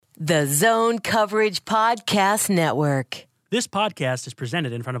The Zone Coverage Podcast Network. This podcast is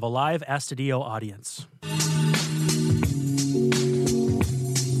presented in front of a live Astadio audience.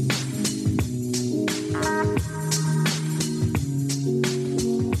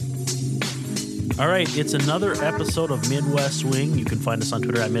 All right, it's another episode of Midwest Swing. You can find us on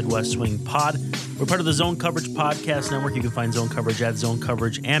Twitter at Midwest Swing Pod. We're part of the Zone Coverage Podcast Network. You can find Zone Coverage at Zone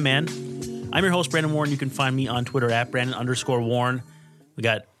Coverage MN. I'm your host, Brandon Warren. You can find me on Twitter at Brandon_Warren. We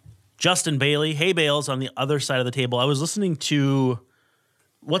got Justin Bailey. Hey, Bales, on the other side of the table. I was listening to,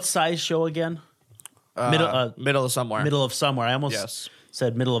 what size show again? Middle of somewhere. Middle of somewhere. I almost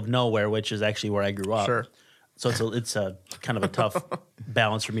said middle of nowhere, which is actually where I grew up. Sure. So it's a kind of a tough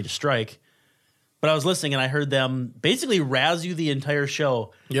balance for me to strike. But I was listening and I heard them basically razz you the entire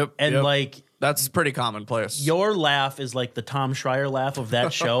show. Yep. And like, that's pretty commonplace. your laugh is like the Tom Schreier laugh of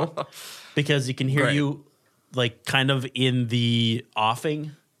that show because you can hear Great. you like kind of in the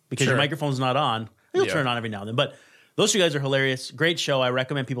offing because your Sure. microphone's not on. You'll Yeah. turn it on every now and then. But those two guys are hilarious. Great show. I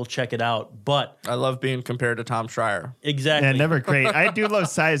recommend people check it out. But I love being compared to Tom Schreier. exactly. Yeah, never great. I do love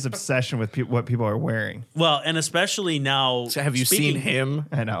Sai's obsession with what people are wearing. Well, and especially now. So have you seen him?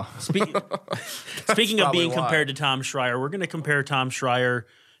 I know. Speaking of probably being why. compared to Tom Schreier, we're going to compare Tom Schreier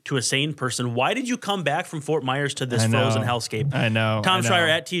to a sane person. Why did you come back from Fort Myers to this I know. frozen hellscape? I know. Tom I know. Schreier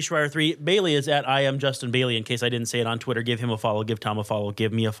at T Schreier3. Bailey is at I am Justin Bailey. In case I didn't say it on Twitter, give him a follow. Give Tom a follow.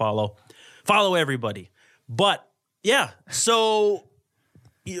 Give me a follow. Follow everybody. But yeah, so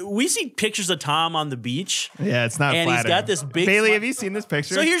we see pictures of Tom on the beach. Yeah, it's not And he's flattering. got this big Bailey, smi- have you seen this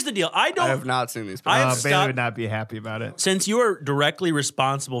picture? So here's the deal. I I have don't. not seen these I pictures. have Bailey stopped- would not be happy about it. Since you are directly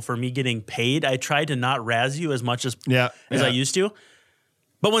responsible for me getting paid, I try to not razz you as much as Yeah. I used to.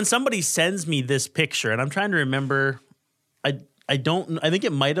 But when somebody sends me this picture, and I'm trying to remember, I think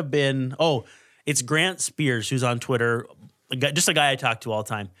it might have been, it's Grant Spears who's on Twitter, just a guy I talk to all the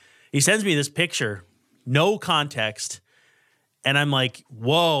time. He sends me this picture, no context, and I'm like,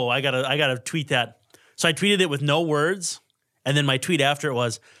 whoa, I gotta tweet that. So I tweeted it with no words, and then my tweet after it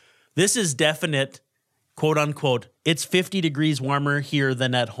was, this is definite, quote unquote, it's 50 degrees warmer here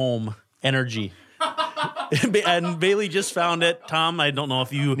than at home energy. And Bailey just found it. Tom, I don't know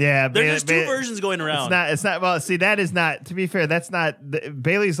if you. Yeah, there's two versions going around. It's not. Well, see, that is not. To be fair, that's not.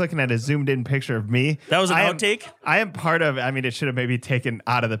 Bailey's looking at a zoomed-in picture of me. That was an I am- outtake? I am part of. I mean, it should have maybe taken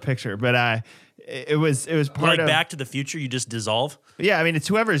out of the picture, but it was part Like of. Back to the Future, you just dissolve. Yeah, I mean, it's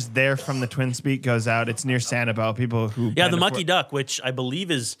whoever's there from the Twin Speak goes out. It's near Sanibel. People who. Yeah, the Mucky Duck, which I believe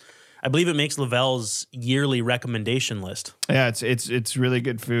it makes Lavelle's yearly recommendation list. Yeah, it's really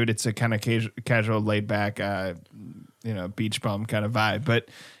good food. It's a kind of casual, laid back, beach bum kind of vibe.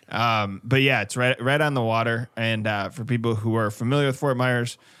 But yeah, it's right on the water. And for people who are familiar with Fort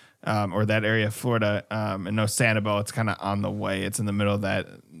Myers or that area of Florida and know Sanibel, it's kind of on the way. It's in the middle of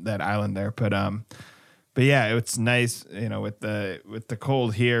that island there. But yeah, it's nice, with the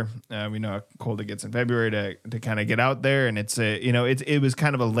cold here. We know how cold it gets in February to kind of get out there, and it was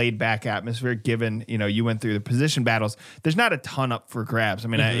kind of a laid back atmosphere. Given you went through the position battles, there's not a ton up for grabs. I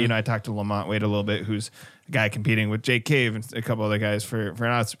mean, I talked to Lamont Wade a little bit, who's a guy competing with Jake Cave and a couple other guys for an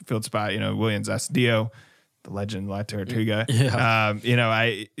outfield spot. Williams Astadio, the legend, La Tortuga. Yeah.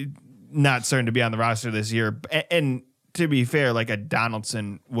 I not certain to be on the roster this year, and to be fair, like a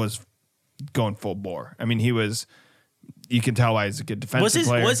Donaldson was going full bore. I mean, you can tell why he's a good defensive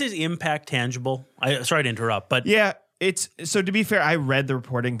player. Was his impact tangible? Sorry to interrupt, but Yeah, so to be fair, I read the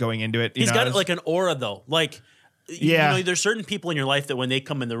reporting going into it. he's got like an aura though. Like, Yeah. there's certain people in your life that when they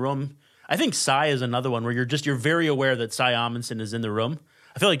come in the room, I think Cy is another one where you're very aware that Cy Amundsen is in the room.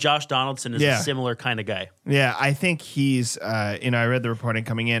 I feel like Josh Donaldson is Yeah. a similar kind of guy. Yeah, I think he's, I read the reporting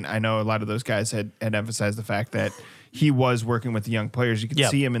coming in. I know a lot of those guys had emphasized the fact that he was working with the young players. You could Yeah.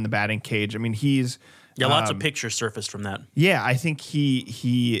 see him in the batting cage. I mean, he's... Yeah, lots of pictures surfaced from that. Yeah, I think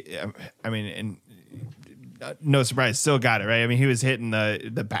no surprise, still got it, right? I mean, he was hitting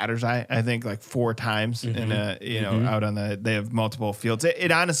the batter's eye, I think, like 4 times in out on they have multiple fields.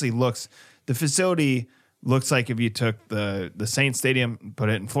 It honestly looks, the facility looks like if you took the Saints Stadium, put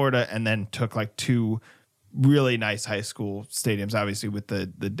it in Florida, and then took like 2 really nice high school stadiums, obviously with the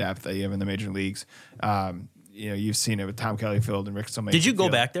depth that you have in the major leagues. You've seen it with Tom Kelly Field and Rick Stomach. Did you go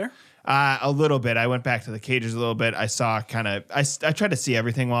back there? A little bit. I went back to the cages a little bit. I saw I tried to see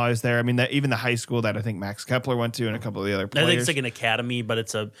everything while I was there. I mean, even the high school that I think Max Kepler went to and a couple of the other players. I think it's like an academy, but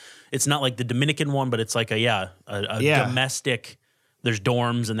it's not like the Dominican one, but it's like a domestic. There's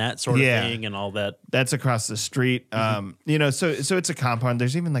dorms and that sort of thing and all that. That's across the street. So it's a compound.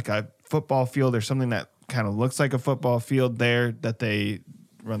 There's even like a football field or something that kind of looks like a football field there that they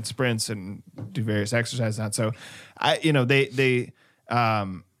run sprints and do various exercises on. So they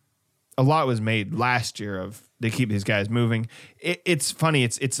a lot was made last year of they keep these guys moving. It's funny.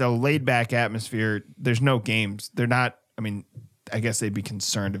 It's a laid back atmosphere. There's no games. They're not. I mean, I guess they'd be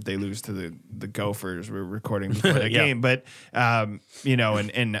concerned if they lose to the Gophers. We're recording before that Yeah. game, but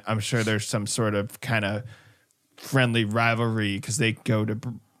and I'm sure there's some sort of kind of friendly rivalry because they go to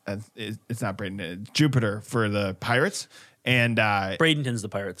it's not Bradenton, it's Jupiter for the Pirates. And Bradenton's the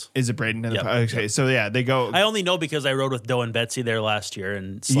Pirates. is it Bradenton? Yep. Okay, so yeah, they go. I only know because I rode with Doe and Betsy there last year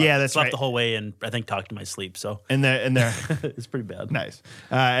and slept, Yeah, that's slept right. the whole way and I think talked in my sleep. So and they're it's pretty bad. nice.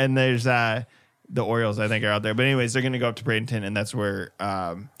 And there's the Orioles, I think, are out there. But anyways, they're going to go up to Bradenton, and that's where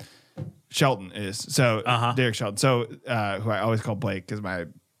Shelton is. So Derek Shelton. So who I always call Blake because my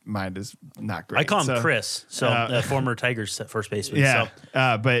mind is not great. I call him So, Chris, so former Tigers first baseman. Yeah,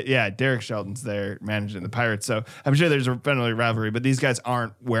 So. but yeah, Derek Shelton's there managing the Pirates, so I'm sure there's a friendly rivalry. But these guys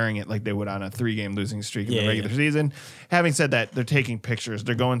aren't wearing it like they would on a 3-game losing streak in the regular season. Having said that, they're taking pictures.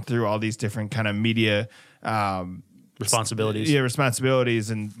 They're going through all these different kind of media Responsibilities. Yeah, responsibilities,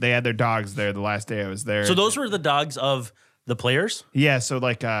 and they had their dogs there the last day I was there. So those were the dogs of the players? Yeah, so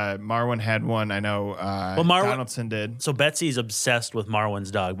like Marwin had one. I know Donaldson did. So Betsy's obsessed with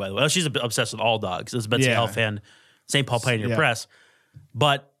Marwin's dog, by the way. Well, she's obsessed with all dogs. This is Betsy Yeah. Helfand, St. Paul Pioneer Yeah. Press.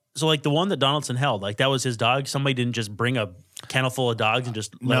 But so like the one that Donaldson held, like that was his dog. Somebody didn't just bring a kennel full of dogs and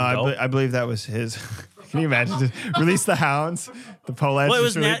just let No, them go. I believe that was his. Can you imagine? Just release the hounds. The Polettes Well, it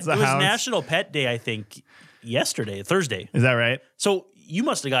was, just released the it was hounds. National Pet Day, I think, Thursday. Is that right? So you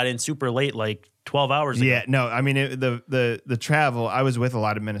must have got in super late, like 12 hours ago. Yeah, no, I mean the travel. I was with a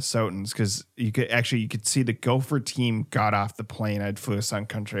lot of Minnesotans because you could see the Gopher team got off the plane. I'd flew to Sun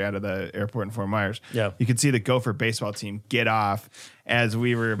Country out of the airport in Fort Myers. Yeah. You could see the Gopher baseball team get off as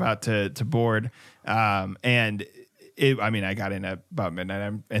we were about to board, and I got in at about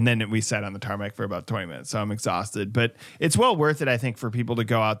midnight, and then we sat on the tarmac for about 20 minutes. So I'm exhausted, but it's well worth it, I think, for people to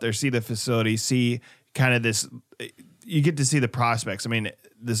go out there, see the facility, see kind of this. You get to see the prospects. I mean,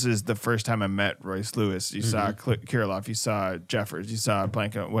 this is the first time I met Royce Lewis. You saw Kirilloff, you saw Jeffers, you saw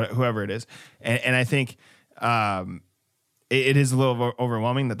Blanco, whoever it is, and I think it is a little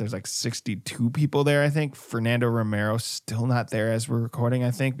overwhelming that there's like 62 people there. I think Fernando Romero still not there as we're recording.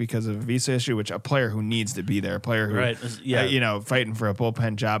 I think because of a visa issue, which a player who needs to be there, a player who, Right. Yeah. Fighting for a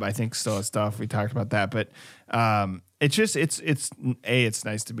bullpen job. I think still has stuff. We talked about that, but it's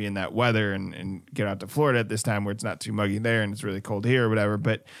nice to be in that weather and get out to Florida at this time where it's not too muggy there and it's really cold here or whatever.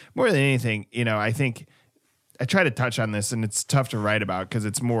 But more than anything, I think I try to touch on this, and it's tough to write about because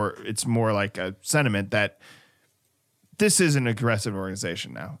it's more like a sentiment that this is an aggressive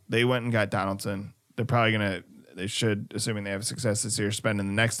organization now. They went and got Donaldson. They're probably they should, assuming they have success this year, spend in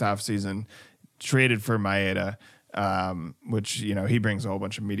the next offseason, traded for Maeda, which, he brings a whole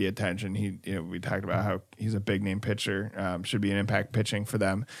bunch of media attention. We talked about how he's a big name pitcher, should be an impact pitching for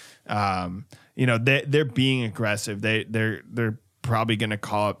them. They're being aggressive. They're probably going to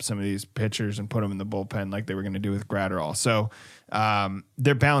call up some of these pitchers and put them in the bullpen like they were going to do with Gratterall. So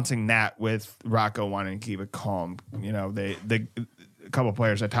they're balancing that with Rocco wanting to keep it calm. A couple of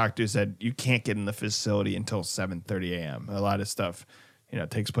players I talked to said you can't get in the facility until 7:30 a.m. A lot of stuff,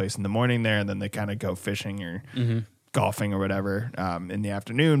 takes place in the morning there, and then they kind of go fishing or golfing or whatever in the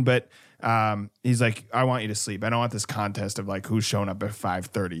afternoon. But he's like, I want you to sleep. I don't want this contest of like who's showing up at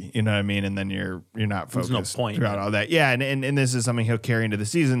 5:30. You know what I mean? And then you're not focused There's no point throughout all that. Yeah, and this is something he'll carry into the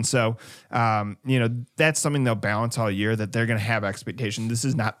season. So that's something they'll balance all year, that they're going to have expectation. This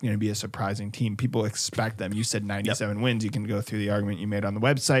is not going to be a surprising team. People expect them. You said 97 wins. You can go through the argument you made on the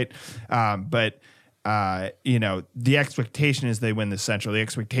website, but the expectation is they win the Central. The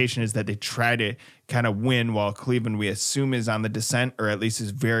expectation is that they try to kind of win, while Cleveland, we assume, is on the descent, or at least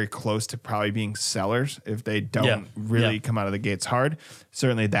is very close to probably being sellers if they don't really come out of the gates hard.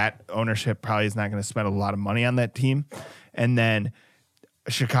 Certainly that ownership probably is not going to spend a lot of money on that team. And then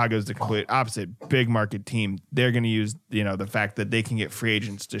Chicago's the complete opposite. Big market team. They're going to use, the fact that they can get free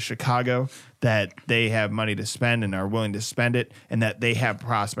agents to Chicago, that they have money to spend and are willing to spend it, and that they have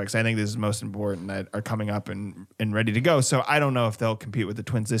prospects. I think this is most important, that are coming up and ready to go. So I don't know if they'll compete with the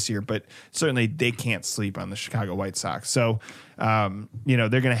Twins this year, but certainly they can't sleep on the Chicago White Sox. So, they're going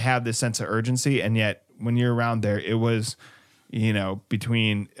to have this sense of urgency. And yet when you're around there, it was,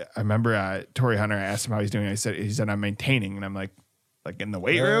 between, I remember Torrey Hunter, I asked him how he's doing. He said, I'm maintaining. And I'm like in the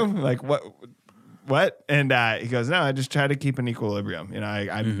weight room? Like what? And he goes, no, I just try to keep an equilibrium.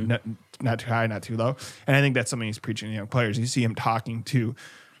 I'm not too high, not too low. And I think that's something he's preaching to young players. You see him talking to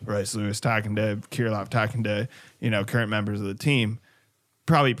Royce Lewis, talking to Kirilloff, talking to, current members of the team,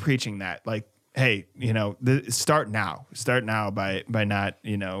 probably preaching that, like, hey, start now by not,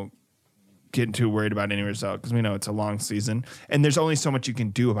 getting too worried about any result because we know it's a long season and there's only so much you can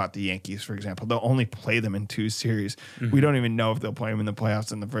do about the Yankees. For example, they'll only play them in 2 series. We don't even know if they'll play them in the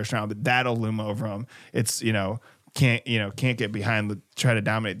playoffs in the first round, but that'll loom over them. It's can't get behind try to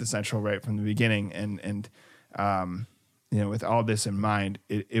dominate the Central right from the beginning and with all this in mind,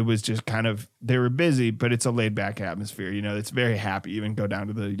 it was just kind of they were busy, but it's a laid back atmosphere. It's very happy. Even go down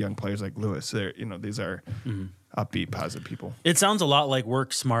to the young players like Lewis. They're these are upbeat, positive people. It sounds a lot like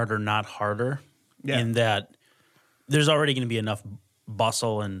work smarter, not harder. Yeah. In that there's already going to be enough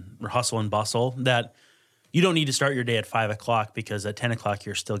hustle and bustle that you don't need to start your day at 5:00 because at 10:00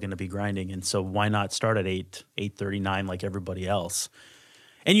 you're still going to be grinding. And so why not start at 8:39 like everybody else?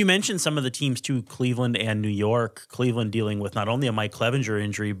 And you mentioned some of the teams too, Cleveland and New York. Cleveland dealing with not only a Mike Clevenger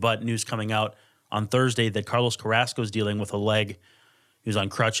injury, but news coming out on Thursday that Carlos Carrasco is dealing with a leg. He was on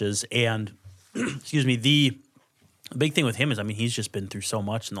crutches. And, excuse me, the big thing with him is, he's just been through so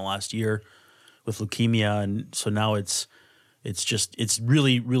much in the last year with leukemia. And so now it's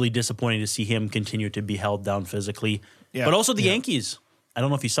really, really disappointing to see him continue to be held down physically. Yeah, but also the Yankees. I don't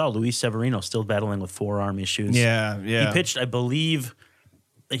know if you saw Luis Severino still battling with forearm issues. Yeah. He pitched, I believe,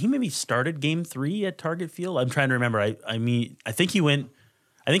 he maybe started Game 3 at Target Field. I'm trying to remember. I think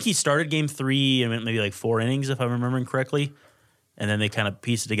he started Game 3 and went maybe like 4 innings, if I'm remembering correctly. And then they kind of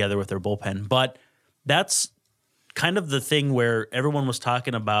pieced it together with their bullpen. But that's kind of the thing where everyone was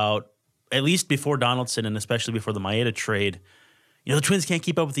talking about, at least before Donaldson and especially before the Maeda trade, the Twins can't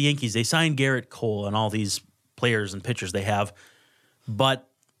keep up with the Yankees. They signed Garrett Cole and all these players and pitchers they have. But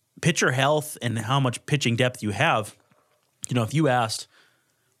pitcher health and how much pitching depth you have, if you asked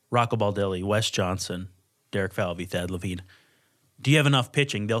Rocco Baldelli, Wes Johnson, Derek Falvey, Thad Levine, do you have enough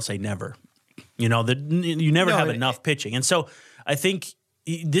pitching? They'll say never. You never have enough pitching. And so I think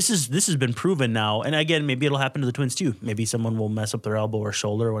this has been proven now. And again, maybe it'll happen to the Twins too. Maybe someone will mess up their elbow or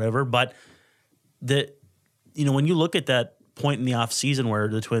shoulder or whatever. But when you look at that point in the offseason where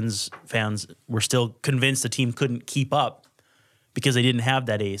the Twins fans were still convinced the team couldn't keep up because they didn't have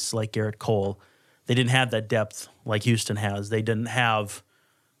that ace like Garrett Cole. They didn't have that depth like Houston has. They didn't have,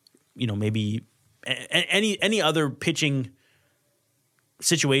 maybe any other pitching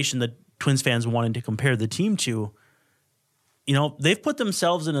situation that Twins fans wanted to compare the team to. They've put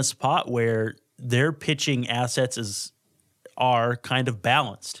themselves in a spot where their pitching assets are kind of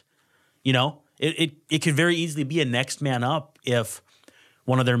balanced. It could very easily be a next man up if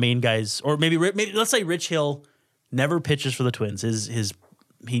one of their main guys, or maybe let's say Rich Hill never pitches for the Twins.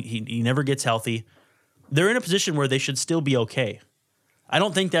 He never gets healthy. They're in a position where they should still be okay. I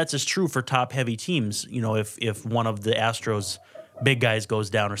don't think that's as true for top heavy teams. If one of the Astros big guys goes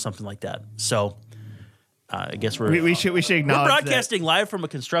down or something like that. So. I guess we should acknowledge we're broadcasting live from a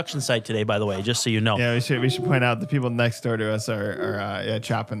construction site today, by the way, just so you know. Yeah, we should point out the people next door to us are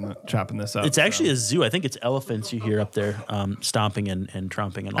chopping this up. It's actually a zoo. I think it's elephants you hear up there stomping and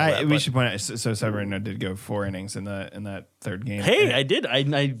tromping and all that. We should point out. So Severino did go 4 innings in that third game. Hey, I did.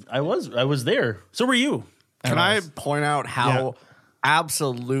 I was there. So were you? Can I point out how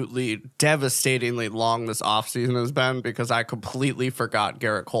absolutely devastatingly long this offseason has been, because I completely forgot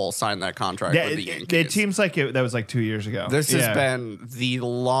Garrett Cole signed that contract with the Yankees. It seems like that was like 2 years ago. This has been the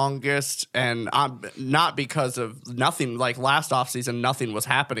longest, and not because of nothing. Like last offseason, nothing was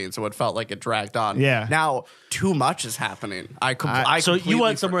happening, so it felt like it dragged on. Yeah. Now too much is happening. So you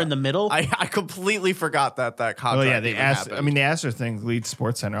want somewhere in the middle? I completely forgot that contract. Oh yeah, the Astros thing leads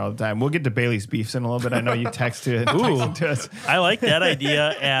Sports Center all the time. We'll get to Bailey's Beefs in a little bit. I know you texted to us. I like that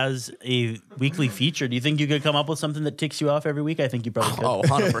idea as a weekly feature. Do you think you could come up with something that ticks you off every week? I think you probably could. Oh,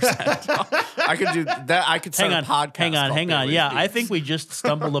 100%. I could do that. I could start a podcast. Hang on. Yeah, I think we just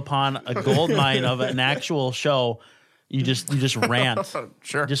stumbled upon a gold mine of an actual show. You just rant.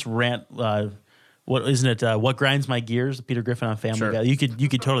 Sure. Just rant. What isn't it? What Grinds My Gears? Peter Griffin on Family Guy. You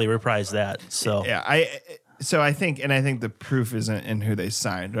could totally reprise that. So yeah, I think the proof isn't in who they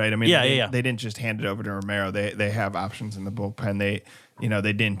signed, right? I mean, they didn't just hand it over to Romero. They have options in the bullpen. They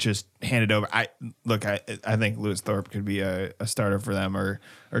didn't just hand it over. I think Lewis Thorpe could be a starter for them, or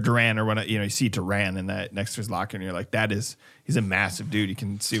Duran, or when you see Duran in that next to his locker, and you're like, he's a massive dude. You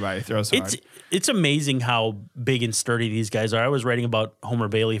can see why he throws so hard. It's amazing how big and sturdy these guys are. I was writing about Homer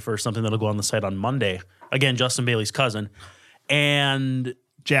Bailey for something that'll go on the site on Monday. Again, Justin Bailey's cousin, and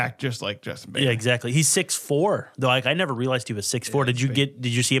Jack, just like Justin Bailey. Yeah, exactly. He's 6'4", though. I never realized he was 6'4".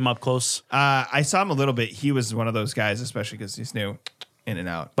 Did you see him up close? I saw him a little bit. He was one of those guys, especially because he's new, in and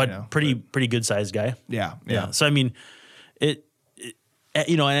out. But pretty good sized guy. Yeah. So I mean,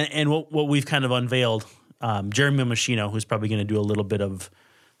 and what we've kind of unveiled, Jeremy Machino, who's probably going to do a little bit of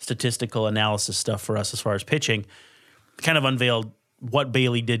statistical analysis stuff for us as far as pitching, kind of unveiled what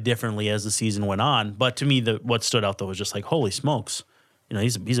Bailey did differently as the season went on. But to me, what stood out though was just like, holy smokes,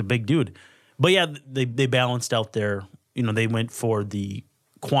 he's a big dude. But yeah, they balanced out their, they went for the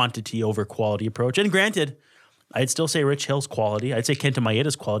quantity over quality approach. And granted, I'd still say Rich Hill's quality. I'd say Kenta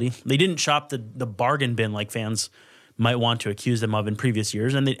Maeda's quality. They didn't shop the bargain bin like fans might want to accuse them of in previous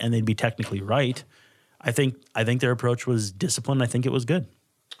years, and they'd be technically right. I think their approach was disciplined. I think it was good.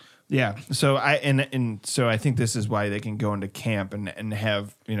 Yeah. So I think this is why they can go into camp and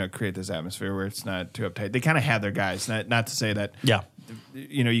have, create this atmosphere where it's not too uptight. They kind of have their guys, not to say that,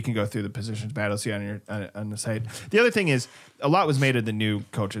 you can go through the positions battle, see on the site. The other thing is a lot was made of the new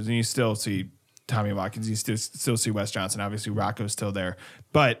coaches, and you still see Tommy Watkins, you still see Wes Johnson. Obviously Rocco's still there,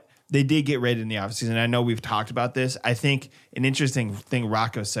 but they did get rated in the offseason. I know we've talked about this. I think an interesting thing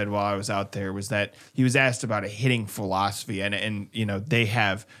Rocco said while I was out there was that he was asked about a hitting philosophy, and they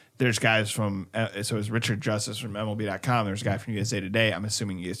have. There's guys from, so it's Richard Justice from MLB.com. There's a guy from USA Today. I'm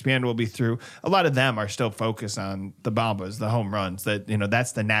assuming ESPN will be through. A lot of them are still focused on the bombas, the home runs.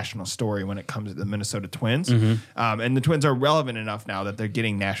 That's the national story when it comes to the Minnesota Twins. Mm-hmm. And the Twins are relevant enough now that they're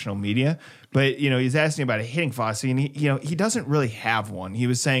getting national media. But, he's asking about a hitting philosophy, and he doesn't really have one. He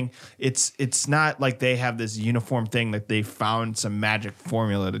was saying it's not like they have this uniform thing that they found some magic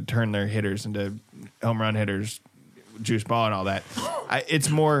formula to turn their hitters into home run hitters, juice ball and all that. It's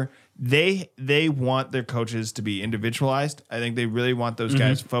more they want their coaches to be individualized. I think they really want those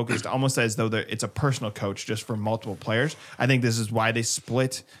guys focused, almost as though it's a personal coach just for multiple players. I think this is why they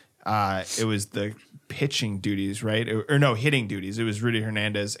split. It was the pitching duties, right? Or no, hitting duties. It was Rudy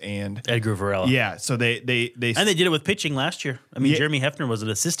Hernandez and Edgar Varela. Yeah, so they and they did it with pitching last year. I mean, Jeremy Hefner was an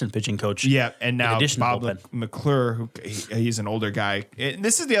assistant pitching coach. Yeah, and now Bob McClure, who he's an older guy. And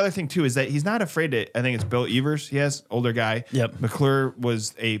this is the other thing too, is that he's not afraid to. I think it's Bill Evers. He has older guy. Yep. McClure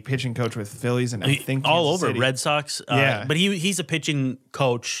was a pitching coach with Phillies, and I think all over City. Red Sox. Yeah, but he's a pitching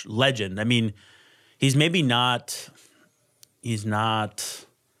coach legend. I mean, he's maybe not. He's not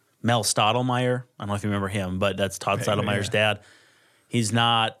Mel Stottlemyre. I don't know if you remember him, but that's Todd Stottlemyre's dad. He's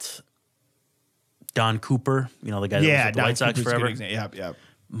not Don Cooper, the guy that was with the White Sox forever. Yep.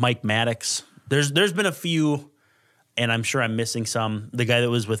 Mike Maddox. There's been a few, and I'm sure I'm missing some. The guy that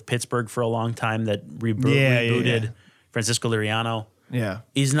was with Pittsburgh for a long time that rebooted, Francisco Liriano. Yeah.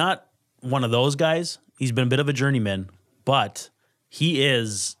 He's not one of those guys. He's been a bit of a journeyman, but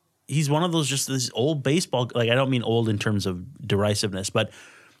he's one of those just this old baseball. Like, I don't mean old in terms of derisiveness, but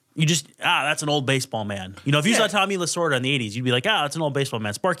you just, that's an old baseball man. If you saw Tommy Lasorda in the 80s, you'd be like, that's an old baseball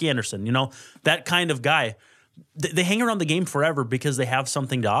man. Sparky Anderson, that kind of guy. They hang around the game forever because they have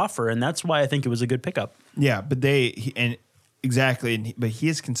something to offer, and that's why I think it was a good pickup. Yeah, but exactly, but he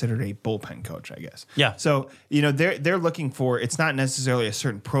is considered a bullpen coach, I guess. Yeah. So, they're looking for, it's not necessarily a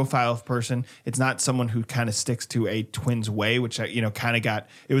certain profile of person. It's not someone who kind of sticks to a Twins way, which, kind of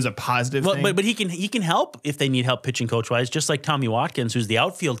it was a positive thing. But he can help if they need help pitching coach-wise, just like Tommy Watkins, who's the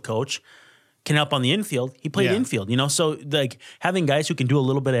outfield coach, can help on the infield. He played infield, so like having guys who can do a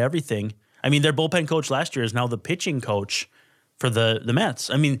little bit of everything. I mean, their bullpen coach last year is now the pitching coach for the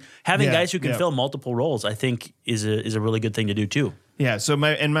Mets. I mean, having guys who can fill multiple roles, I think, is a really good thing to do too. Yeah. So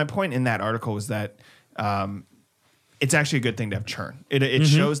my point in that article was that it's actually a good thing to have churn. It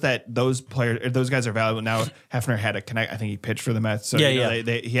shows that those guys are valuable. Now Hefner had a connect. I think he pitched for the Mets, so he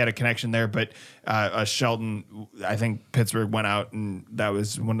had a connection there. But Shelton, I think Pittsburgh went out and that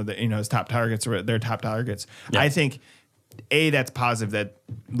was one of the his top targets or their top targets. Yeah. I think that's positive that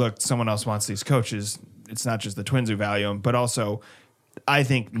look, someone else wants these coaches. It's not just the Twins who value them, but also I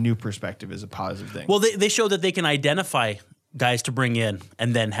think new perspective is a positive thing. Well, they show that they can identify guys to bring in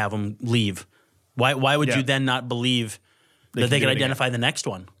and then have them leave. Why would you then not believe that they can identify the next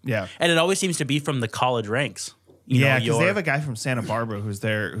one? Yeah. And it always seems to be from the college ranks. Because they have a guy from Santa Barbara who's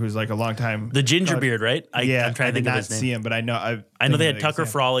there, who's like a long time. The ginger beard, right? I'm trying to think of his name. I did not see him, but I know they had Tucker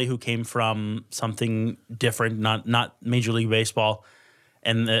Frawley, who came from something different, not Major League Baseball,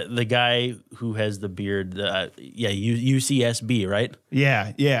 and the guy who has the beard, UCSB, right?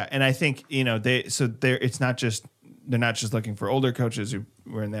 Yeah, and I think it's not just they're not just looking for older coaches who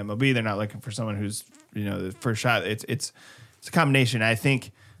were in the MLB. They're not looking for someone who's the first shot. It's a combination. I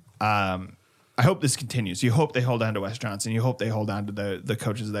think. I hope this continues. You hope they hold on to Wes Johnson. You hope they hold on to the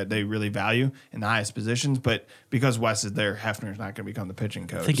coaches that they really value in the highest positions. But because Wes is there, Hefner's not going to become the pitching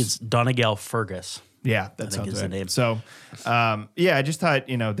coach. I think it's Donegal Fergus. Yeah, that think sounds is right. the name. So, I just thought,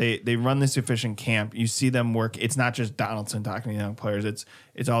 they run this efficient camp. You see them work. It's not just Donaldson talking to young players.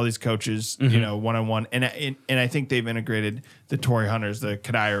 It's all these coaches, one-on-one. And I think they've integrated the Torrey Hunters. The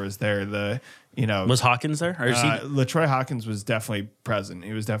Kadire was there. Was Hawkins there? Or is he LaTroy Hawkins was definitely present.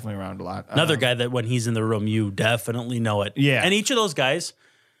 He was definitely around a lot. another guy that when he's in the room, you definitely know it. Yeah. And each of those guys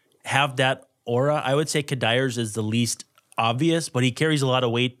have that aura. I would say Kadire's is the least obvious, but he carries a lot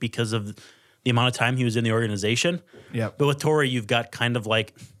of weight because of the amount of time he was in the organization. Yep. But with Torrey, you've got kind of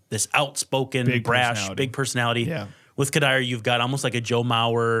like this outspoken, Big brash, personality. big personality. Yeah. With Kadire, you've got almost like a Joe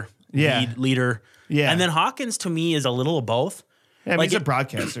Mauer Yeah. leader. Yeah. And then Hawkins, to me, is a little of both. Yeah, like he's a it-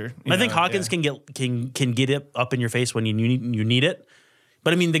 broadcaster. I think Hawkins can get it up in your face when you need it.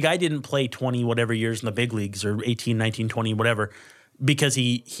 But I mean, the guy didn't play 20 whatever years in the big leagues, or 18, 19, 20, whatever, because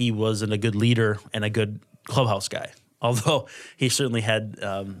he wasn't a good leader and a good clubhouse guy. Although he certainly had,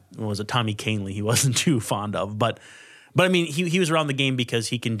 Tommy Canely he wasn't too fond of. But I mean, he was around the game because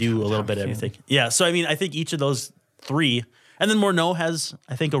he can do a little bit of everything. Yeah, so I mean, I think each of those three, and then Morneau has,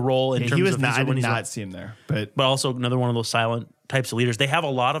 I think, a role in terms he was of not. I when did he's not see him there, but also another one of those silent types of leaders. They have a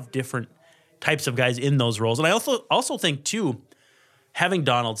lot of different types of guys in those roles. And I also think, too, having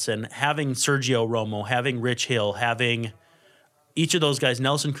Donaldson, having Sergio Romo, having Rich Hill, having each of those guys,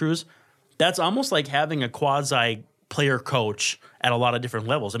 Nelson Cruz, that's almost like having a quasi-player coach at a lot of different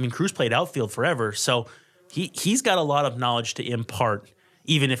levels. I mean, Cruz played outfield forever, so he's got a lot of knowledge to impart,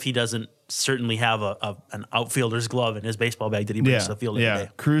 even if he doesn't certainly have an outfielder's glove in his baseball bag that he brings to the field every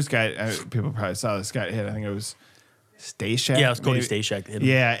day. Cruz guy. People probably saw this guy hit. I think it was Stashak. Yeah, it was Cody maybe. Stashak. that hit him.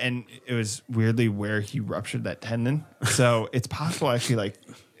 Yeah, and it was weirdly where he ruptured that tendon. So it's possible actually like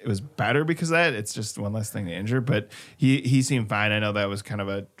it was better because of that. It's just one less thing to injure. But he seemed fine. I know that was kind of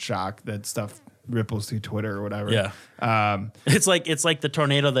a shock that stuff ripples through Twitter or whatever. Yeah. It's like the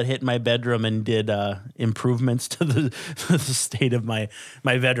tornado that hit my bedroom and did improvements to the state of my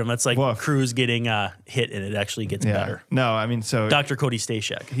bedroom. That's like Woof. Cruz getting hit and it actually gets better. No, I mean, so Dr. Cody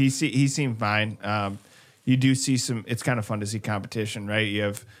Stashak. he seemed fine. You do see some. It's kind of fun to see competition, right? You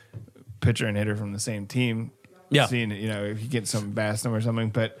have pitcher and hitter from the same team. Yeah. Seeing if you get some Bastam or something,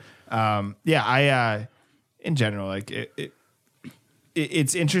 but I in general like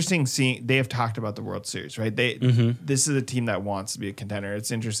it's interesting seeing they have talked about the World Series, right? This is a team that wants to be a contender. It's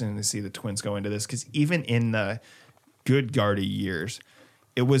interesting to see the Twins go into this because even in the good Gardy years,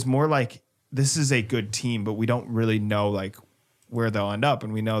 it was more like this is a good team, but we don't really know like where they'll end up,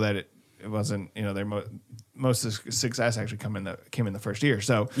 and we know that it wasn't their most of the success actually came in the first year.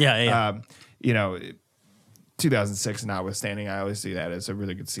 So 2006 notwithstanding, I always see that as a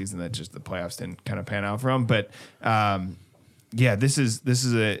really good season that just the playoffs didn't kind of pan out for them. But this is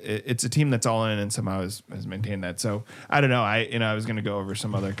it's a team that's all in and somehow has maintained that. So I don't know. I was going to go over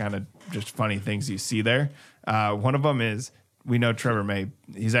some other kind of just funny things you see there. One of them is we know Trevor May.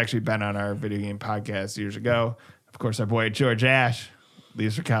 He's actually been on our video game podcast years ago. Of course, our boy George Ash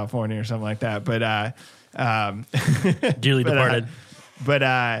leaves for California or something like that. But Dearly departed.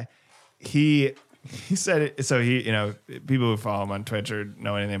 He said it. So people who follow him on Twitch or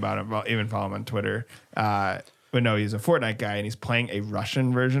know anything about him, well, even follow him on Twitter. But no, he's a Fortnite guy and he's playing a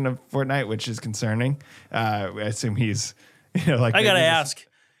Russian version of Fortnite, which is concerning. I assume he's like. I gotta ask,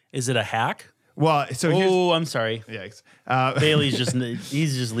 is it a hack? Well, so I'm sorry. Yikes. Bailey's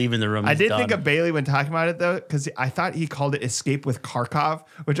he's just leaving the room. I He's did done. think of Bailey when talking about it though, because I thought he called it Escape with Kharkov,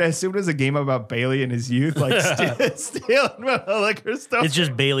 which I assumed was a game about Bailey in his youth, like stealing a liquor store. It's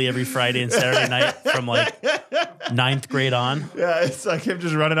just Bailey every Friday and Saturday night from like 9th grade on. Yeah, it's like him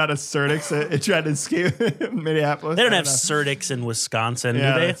just running out of Certix and trying to escape Minneapolis. They don't I have know. Certix in Wisconsin,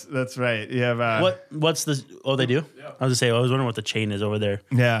 Yeah, do they? that's right. You have What's the? Oh, they do. Yeah. I was gonna say. I was wondering what the chain is over there.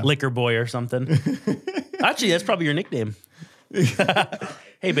 Yeah. Liquor Boy or something. Actually, that's probably your nickname.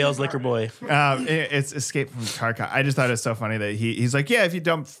 Hey, Bale's Liquor Boy. It's Escape from Kharkov. I just thought it was so funny that he's like, yeah, if you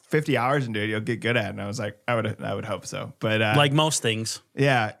dump 50 hours into it, you'll get good at it. And I was like, I would hope so. But Like most things.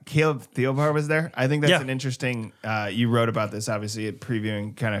 yeah, Caleb Thielbar was there. I think that's Yeah. an interesting. You wrote about this, obviously,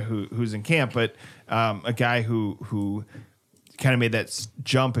 previewing kind of who's in camp, but a guy who kind of made that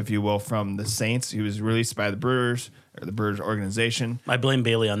jump, if you will, from the Saints. He was released by the Brewers or the Brewers organization. I blame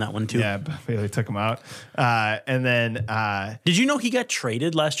Bailey on that one too. Yeah, Bailey took him out, and then Did you know he got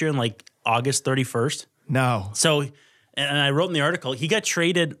traded last year in like August 31st? no, So, and I wrote in the article, he got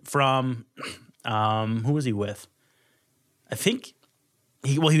traded from, who was he with? I think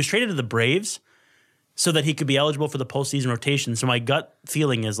he was traded to the Braves so that he could be eligible for the postseason rotation. So my gut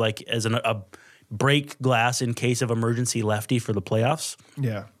feeling is like as a break glass in case of emergency lefty for the playoffs.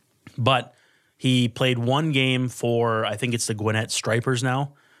 yeah. But he played one game for, I think it's the Gwinnett Stripers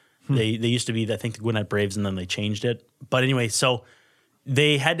now. They used to be, I think, the Gwinnett Braves, and then they changed it. But anyway, so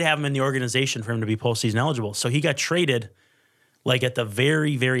they had to have him in the organization for him to be postseason eligible. So he got traded like at the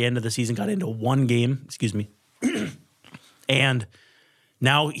very, very end of the season, got into one game, and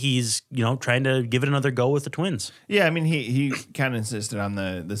now he's, trying to give it another go with the Twins. Yeah, I mean, he kind of insisted on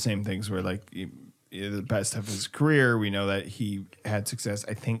the same things where, like, the best of his career. We know that he had success,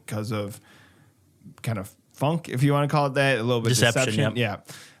 I think, because of kind of funk, if you want to call it that, a little bit deception. Yeah.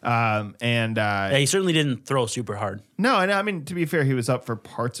 Yeah, he certainly didn't throw super hard. No, and I mean, to be fair, he was up for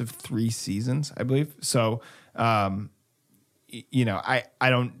parts of 3 seasons, I believe. So, I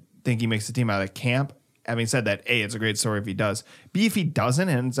don't think he makes the team out of the camp. Having said that, A, it's a great story if he does. B, if he doesn't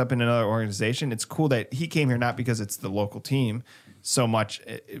and ends up in another organization, it's cool that he came here not because it's the local team so much.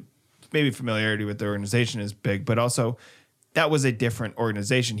 Maybe familiarity with the organization is big, but also that was a different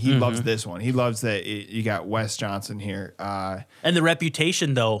organization. He loves this one. He loves that you got Wes Johnson here. And the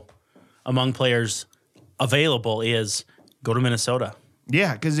reputation, though, among players available is go to Minnesota.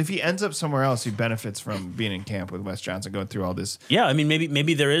 Yeah, because if he ends up somewhere else, he benefits from being in camp with Wes Johnson, going through all this. Yeah, I mean,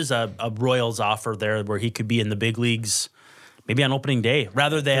 maybe there is a Royals offer there where he could be in the big leagues, maybe on opening day,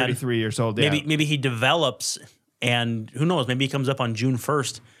 rather than 33 years old. Yeah. Maybe he develops, and who knows? Maybe he comes up on June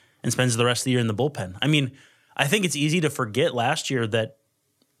 1st and spends the rest of the year in the bullpen. I mean, I think it's easy to forget last year that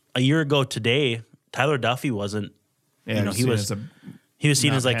a year ago today, Tyler Duffy wasn't. Yeah, he was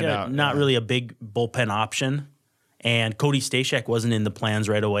seen as like not really a big bullpen option. And Cody Stashak wasn't in the plans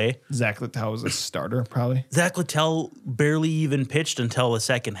right away. Zach Littell was a starter, probably. Zach Littell barely even pitched until the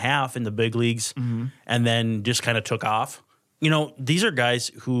second half in the big leagues, and then just kind of took off. These are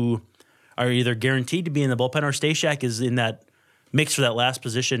guys who are either guaranteed to be in the bullpen, or Stashak is in that mix for that last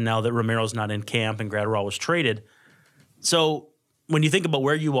position now that Romero's not in camp and Gratterall was traded. So when you think about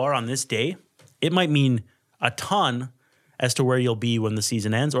where you are on this day, it might mean a ton as to where you'll be when the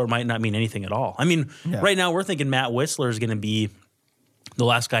season ends, or it might not mean anything at all. I mean, Right now we're thinking Matt Whistler is going to be the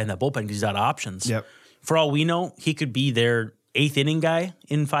last guy in that bullpen because he's out of options. Yep. For all we know, he could be their 8th inning guy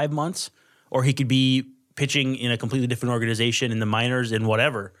in 5 months, or he could be pitching in a completely different organization in the minors and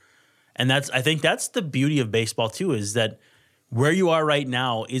whatever. And I think that's the beauty of baseball too, is that where you are right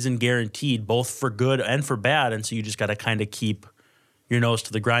now isn't guaranteed, both for good and for bad. And so you just got to kind of keep your nose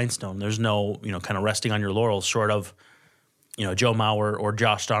to the grindstone. There's no, kind of resting on your laurels short of, Joe Mauer or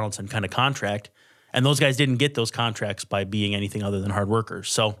Josh Donaldson kind of contract. And those guys didn't get those contracts by being anything other than hard workers.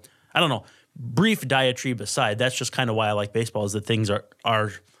 So I don't know. Brief diatribe aside, that's just kind of why I like baseball, is that things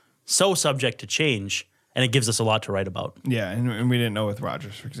are so subject to change, and it gives us a lot to write about. Yeah, and we didn't know with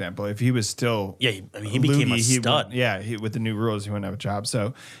Rogers, for example, if he was still he became a stud. With the new rules, he wouldn't have a job.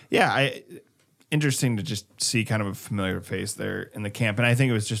 So interesting to just see kind of a familiar face there in the camp, and I think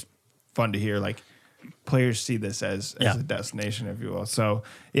it was just fun to hear like players see this as a destination, if you will. So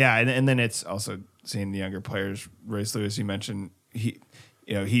and then it's also seeing the younger players. Royce Lewis, you mentioned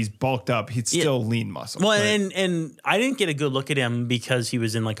he's bulked up. He's still lean muscle. Well, and I didn't get a good look at him because he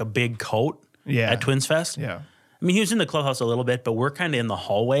was in like a big coat at Twins Fest. Yeah. I mean, he was in the clubhouse a little bit, but we're kind of in the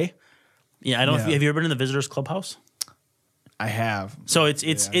hallway. Yeah, I don't know have you ever been in the visitors clubhouse? I have. So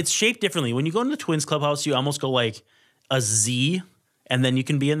it's shaped differently. When you go into the Twins clubhouse, you almost go like a Z, and then you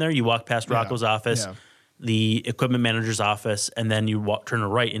can be in there. You walk past Rocco's office, the equipment manager's office, and then you turn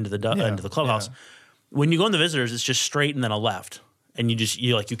right into the clubhouse. Yeah. When you go in the visitors, it's just straight and then a left, and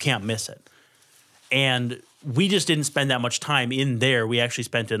you can't miss it. And we just didn't spend that much time in there. We actually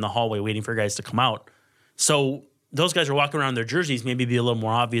spent it in the hallway waiting for guys to come out. So those guys are walking around in their jerseys. Maybe be a little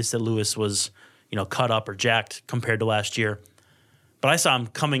more obvious that Lewis was, cut up or jacked compared to last year. But I saw him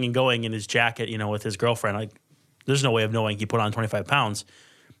coming and going in his jacket, with his girlfriend. Like, there's no way of knowing he put on 25 pounds.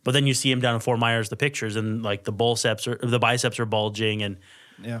 But then you see him down in Fort Myers, the pictures, and like the biceps are bulging, and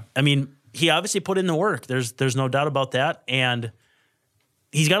I mean, he obviously put in the work. There's no doubt about that, and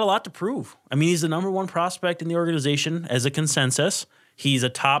he's got a lot to prove. I mean, he's the number 1 prospect in the organization as a consensus. He's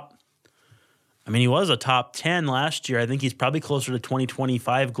he was a top 10 last year. I think he's probably closer to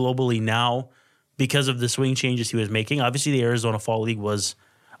 2025 globally now because of the swing changes he was making. Obviously, the Arizona Fall League was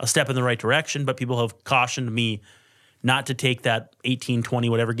a step in the right direction, but people have cautioned me not to take that 18, 20,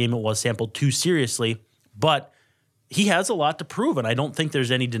 whatever game it was sampled too seriously. But he has a lot to prove, and I don't think there's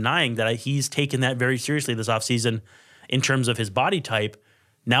any denying that he's taken that very seriously this offseason in terms of his body type.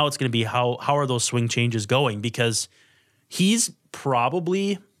 Now it's going to be how are those swing changes going, because he's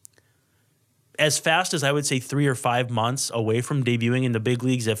probably as fast as I would say 3 or 5 months away from debuting in the big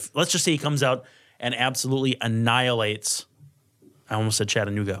leagues. If let's just say he comes out and absolutely annihilates, I almost said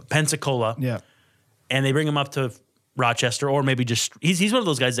Chattanooga, Pensacola, yeah, and they bring him up to Rochester, or maybe just he's one of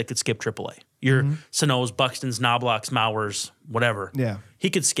those guys that could skip AAA. Your Sano's, Buxton's, Knoblauch's, Mauer's, whatever. Yeah. He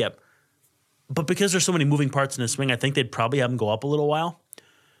could skip. But because there's so many moving parts in his swing, I think they'd probably have him go up a little while.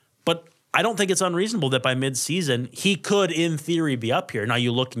 But I don't think it's unreasonable that by mid-season, he could, in theory, be up here. Now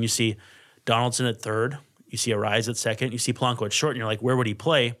you look and you see Donaldson at third, you see Arise at second, you see Polanco at short, and you're like, where would he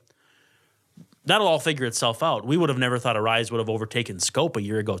play? That'll all figure itself out. We would have never thought Arise would have overtaken Scope a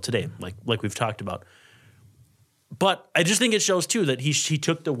year ago today, like we've talked about. But I just think it shows, too, that he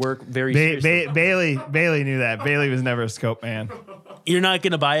took the work very seriously. Bailey knew that. Bailey was never a Scope man. You're not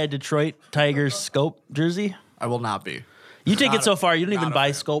going to buy a Detroit Tigers Scope jersey? I will not be. You take it so far, you don't even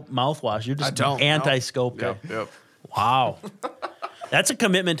buy Scope mouthwash. You're just anti-Scope guy. Yep. Wow. That's a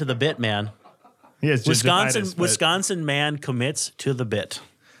commitment to the bit, man. Yes, Wisconsin man commits to the bit.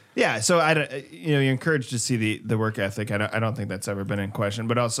 Yeah, so you're encouraged to see the work ethic. I don't think that's ever been in question.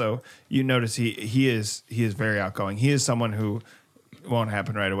 But also, you notice he is very outgoing. He is someone who won't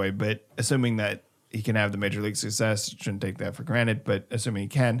happen right away. But assuming that he can have the major league success, shouldn't take that for granted. But assuming he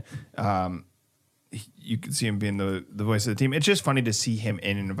can, you can see him being the voice of the team. It's just funny to see him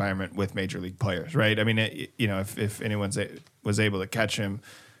in an environment with major league players, right? I mean, if anyone was able to catch him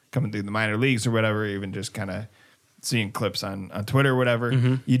coming through the minor leagues or whatever, even just kind of seeing clips on Twitter or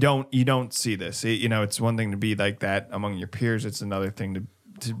whatever, you don't see this. It's one thing to be like that among your peers. It's another thing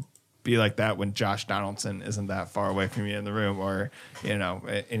to be like that when Josh Donaldson isn't that far away from you in the room, or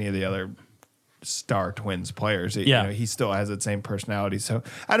any of the other Star Twins players. He still has that same personality. So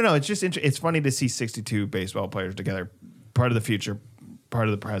I don't know. It's just it's funny to see 62 baseball players together, part of the future, part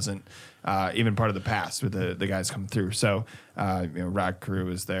of the present, even part of the past with the guys come through. So, Rod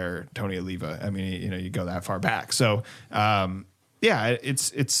Carew is there, Tony Oliva. I mean, you go that far back. So,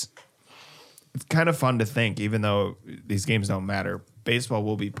 it's kind of fun to think, even though these games don't matter, baseball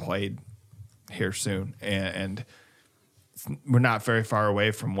will be played here soon, and we're not very far away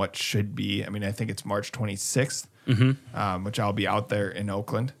from what should be. I mean, I think it's March 26th, which I'll be out there in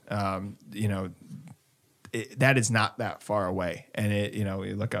Oakland. That is not that far away, and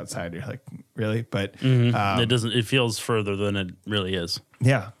you look outside, you're like, really? But it doesn't. It feels further than it really is.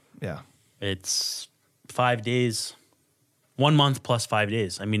 Yeah. It's 5 days, 1 month plus 5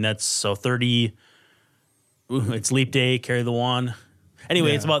 days. I mean, that's so 30. It's leap day, carry the wand.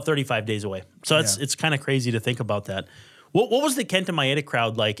 Anyway, It's about 35 days away. So it's kind of crazy to think about that. What was the Kenta Maeda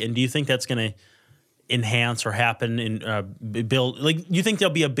crowd like, and do you think that's going to enhance or happen in build? Like, do you think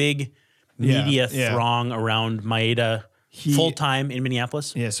there'll be a big media throng around Maeda full time in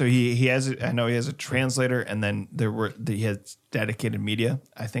Minneapolis? Yeah, so he has. I know he has a translator, and then he has dedicated media.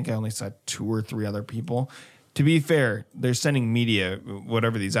 I think I only saw 2 or 3 other people. To be fair, they're sending media,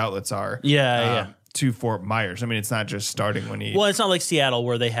 whatever these outlets are. To Fort Myers. I mean, it's not just starting when he. Well, it's not like Seattle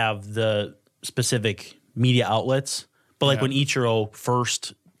where they have the specific media outlets, but like when Ichiro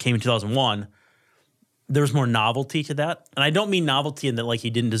first came in 2001. There was more novelty to that. And I don't mean novelty in that like he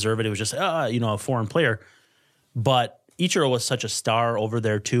didn't deserve it. It was just, a foreign player. But Ichiro was such a star over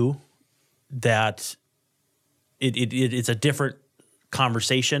there too that it's a different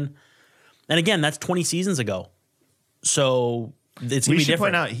conversation. And again, that's 20 seasons ago. So it's going to be different. We should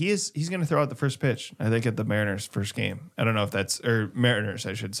point out, he's going to throw out the first pitch, I think, at the Mariners' first game. I don't know if that's, or Mariners,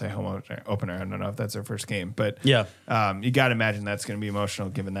 I should say, home opener. I don't know if that's their first game. But you got to imagine that's going to be emotional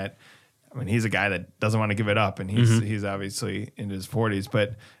given that. I mean, he's a guy that doesn't want to give it up, and he's obviously in his 40s.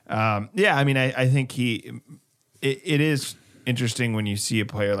 But I mean, I think it is interesting when you see a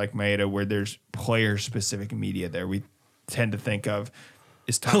player like Maeda where there's player-specific media there. We tend to think of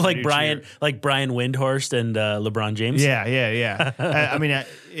is Tom like Brian Windhorst and LeBron James. Yeah. I mean,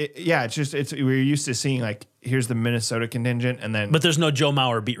 we're used to seeing like here's the Minnesota contingent, and then but there's no Joe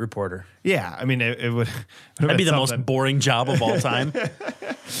Mauer beat reporter. Yeah, I mean, it would that'd be the most boring job of all time.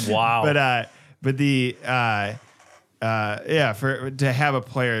 Wow. But to have a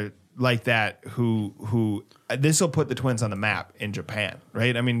player like that who this will put the Twins on the map in Japan,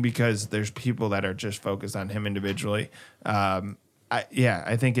 right? I mean, because there's people that are just focused on him individually.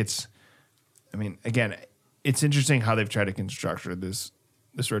 I think it's. I mean, again, it's interesting how they've tried to construct this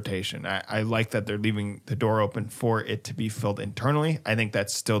rotation. I like that they're leaving the door open for it to be filled internally. I think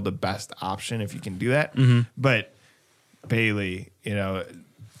that's still the best option if you can do that. But Bailey,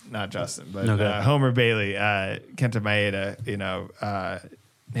 not Justin, but Homer Bailey, Kenta Maeda,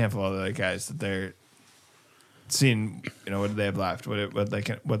 handful of other guys that they're seeing, what do they have left? What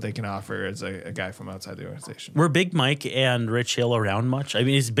they can offer as a guy from outside the organization. Were Big Mike and Rich Hill around much? I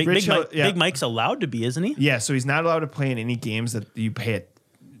mean, Big Mike's allowed to be, isn't he? Yeah, so he's not allowed to play in any games that you pay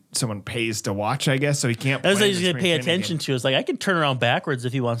someone pays to watch, I guess, so he can't. That's what play he's in the going to pay spring training attention game. to. Is like, I can turn around backwards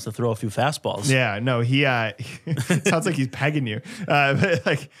if he wants to throw a few fastballs. Yeah, no, he it sounds like he's pegging you. But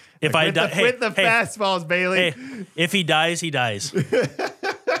like If like I with die- the, hey, with the hey. fastballs, Bailey. Hey, if he dies, he dies.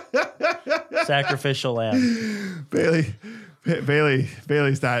 Sacrificial lamb. Bailey's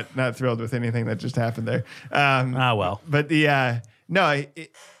not thrilled with anything that just happened there. Well. But the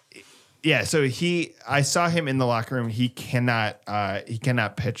yeah, so I saw him in the locker room. He cannot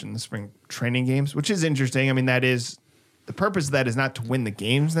pitch in the spring training games, which is interesting. I mean, that is the purpose of that is not to win the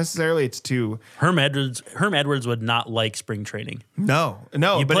games necessarily. It's to Herm Edwards would not like spring training. no, You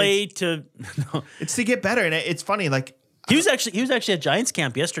but play to. it's to get better, and it's funny. Like He was actually at Giants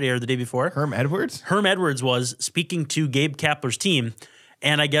camp yesterday or the day before. Herm Edwards. Herm Edwards was speaking to Gabe Kapler's team,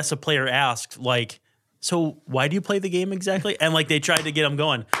 and I guess a player asked, like, so why do you play the game exactly? And like they tried to get him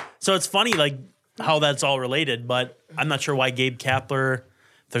going. So it's funny, like how that's all related, but I'm not sure why Gabe Kapler.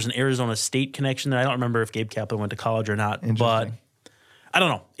 If there's an Arizona State connection there. I don't remember if Gabe Kapler went to college or not, but Interesting. I don't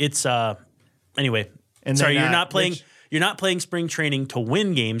know. It's anyway. And Sorry, then, you're not playing. Rich- You're not playing spring training to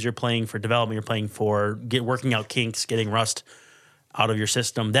win games. You're playing for development. You're playing for working out kinks, getting rust out of your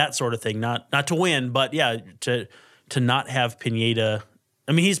system, that sort of thing. Not to win, but yeah, to not have Pineda.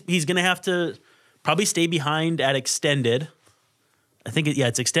 I mean, he's going to have to probably stay behind at extended. I think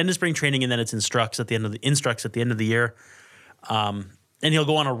it's extended spring training, and then it's instructs at the end of the year. And he'll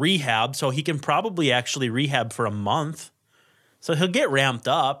go on a rehab, so he can probably actually rehab for a month. So he'll get ramped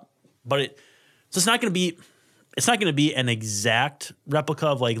up, but it's not going to be an exact replica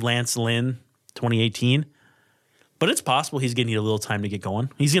of like Lance Lynn 2018, but it's possible he's going to need a little time to get going.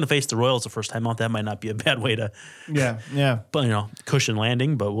 He's going to face the Royals the first time out. That might not be a bad way to, Yeah. but cushion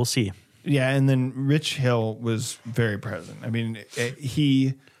landing. But we'll see. Yeah, and then Rich Hill was very present. I mean, I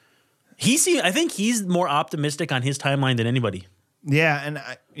think he's more optimistic on his timeline than anybody. yeah, and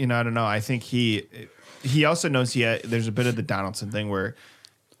I don't know. I think he also knows there's a bit of the Donaldson thing where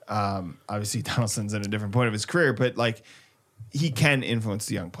obviously Donaldson's at a different point of his career, but like he can influence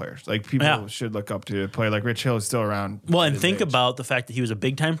the young players. Like people should look up to a player like Rich Hill is still around. Well, at and his think age. about the fact that he was a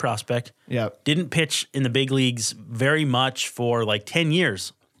big time prospect. Yeah. Didn't pitch in the big leagues very much for like 10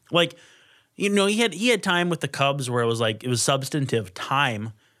 years. Like, he had time with the Cubs where it was substantive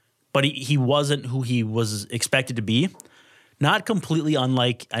time, but he wasn't who he was expected to be. Not completely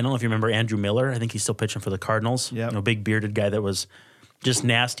unlike, I don't know if you remember Andrew Miller. I think he's still pitching for the Cardinals. Yeah. Big bearded guy that was just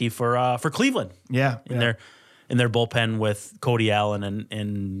nasty for Cleveland. Yeah. In their bullpen with Cody Allen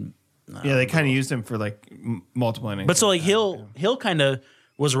and they kind of used him for like multiple innings. but so like Hill kind of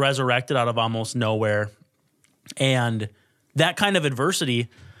was resurrected out of almost nowhere, and that kind of adversity,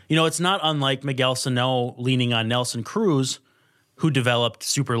 it's not unlike Miguel Sano leaning on Nelson Cruz, who developed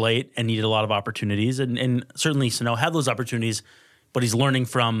super late and needed a lot of opportunities, and certainly Sano had those opportunities, but he's learning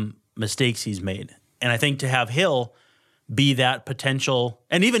from mistakes he's made, and I think to have Hill be that potential,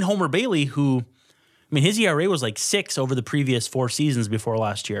 and even Homer Bailey, who, I mean, his ERA was like 6 over the previous 4 seasons before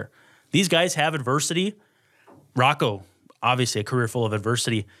last year. These guys have adversity. Rocco, obviously a career full of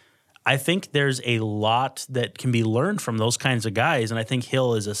adversity. I think there's a lot that can be learned from those kinds of guys, and I think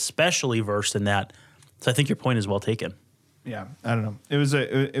Hill is especially versed in that. So I think your point is well taken. Yeah, I don't know. It was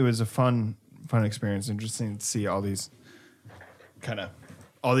a fun experience. Interesting to see all these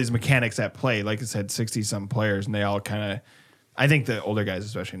mechanics at play. Like I said, 60-some players, and they all kind of. I think the older guys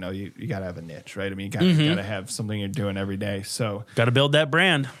especially know you got to have a niche, right? I mean, you got to have something you're doing every day. So Got to build that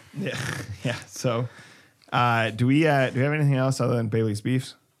brand. yeah. So do we have anything else other than Bailey's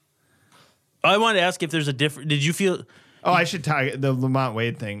beefs? I wanted to ask if there's a different. Did you feel? Oh, I should talk the Lamont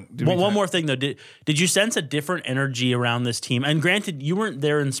Wade thing. One more thing though. Did you sense a different energy around this team? And granted, you weren't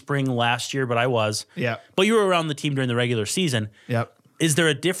there in spring last year, but I was. Yeah. But you were around the team during the regular season. Yep. Is there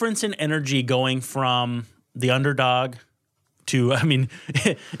a difference in energy going from the underdog to? I mean,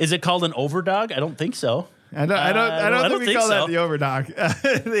 is it called an overdog? I don't think so. I don't think we call that the overdog.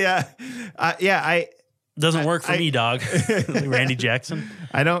 Doesn't work for me, dog. Randy Jackson.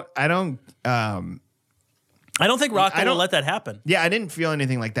 I don't I don't think Rocco will let that happen. Yeah, I didn't feel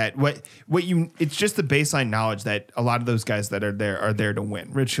anything like that. It's just the baseline knowledge that a lot of those guys that are there to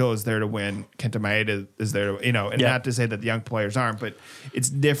win. Rich Hill is there to win. Kenta Maeda is there to, and not to say that the young players aren't, but it's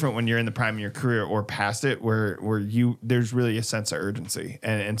different when you're in the prime of your career or past it, where there's really a sense of urgency,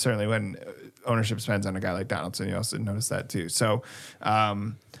 and certainly when ownership spends on a guy like Donaldson, you also notice that too. So,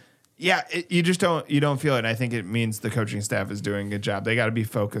 you just don't feel it. And I think it means the coaching staff is doing a good job. They got to be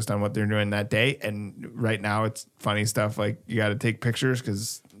focused on what they're doing that day. And right now it's funny stuff like you got to take pictures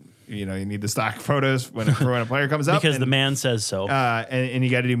because you need the stock photos when a player comes up because the man says so. And you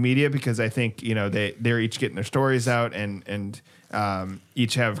got to do media because I think they're each getting their stories out and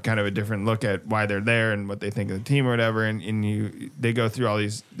each have kind of a different look at why they're there and what they think of the team or whatever, and they go through all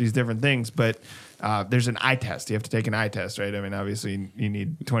these different things, but there's an eye test. You have to take an eye test, right? I mean, obviously you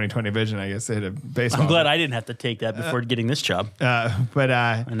need 20/20 vision, I guess, to hit a baseball. I'm glad I didn't have to take that before getting this job. But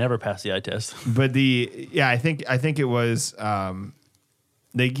I never passed the eye test. But I think it was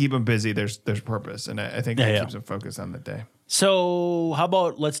they keep them busy. There's purpose, and I think that keeps them focused on the day. So how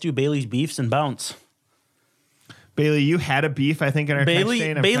about let's do Bailey's beefs and bounce. Bailey, you had a beef, I think, in our text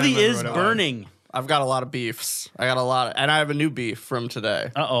chain. Bailey is burning. I've got a lot of beefs. And I have a new beef from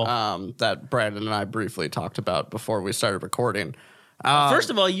today. That Brandon and I briefly talked about before we started recording. First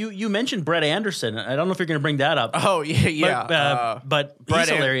of all, you mentioned Brett Anderson. I don't know if you're going to bring that up. Oh, yeah. But he's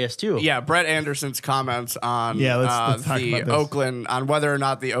hilarious, too. Yeah, Brett Anderson's comments on let's talk the about this. Oakland, on whether or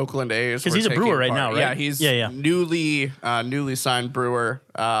not the Oakland A's because he's a Brewer right now, right? Yeah, he's newly signed Brewer.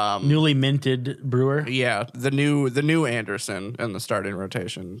 Newly minted Brewer. Yeah, the new Anderson in the starting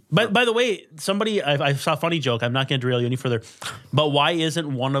rotation. But by the way, I saw a funny joke. I'm not going to derail you any further. But why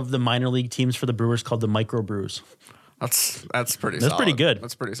isn't one of the minor league teams for the Brewers called the Micro Brews? That's pretty good.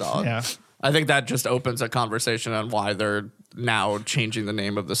 That's pretty solid. Yeah. I think that just opens a conversation on why they're now changing the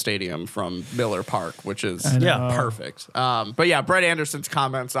name of the stadium from Miller Park, which is perfect. But yeah, Brett Anderson's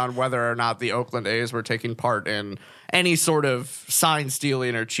comments on whether or not the Oakland A's were taking part in any sort of sign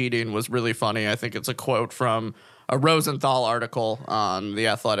stealing or cheating was really funny. I think it's a quote from a Rosenthal article on The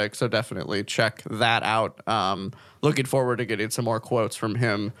Athletic, so definitely check that out. Looking forward to getting some more quotes from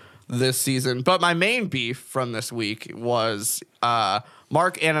him this season. But my main beef from this week was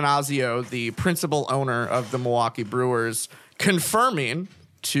Mark Ananazio, the principal owner of the Milwaukee Brewers, confirming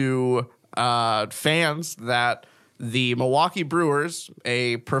to fans that the Milwaukee Brewers,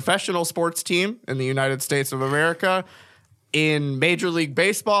 a professional sports team in the United States of America, in Major League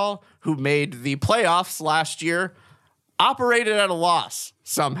Baseball, who made the playoffs last year, operated at a loss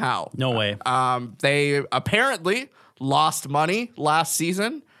somehow. No way. They apparently lost money last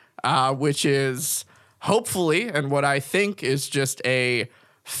season, which is hopefully, and what I think is just a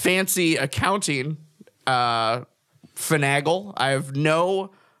fancy accounting finagle. I have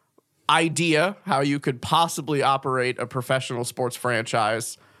no idea how you could possibly operate a professional sports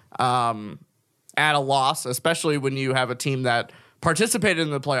franchise at a loss, especially when you have a team that participated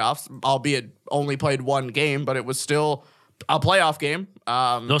in the playoffs, albeit only played one game, but it was still a playoff game.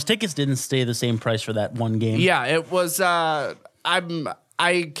 Those tickets didn't stay the same price for that one game. Yeah, it was.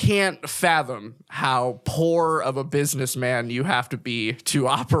 I can't fathom how poor of a businessman you have to be to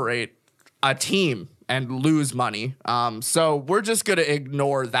operate a team and lose money. So we're just going to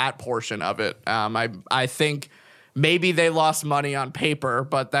ignore that portion of it. I think maybe they lost money on paper,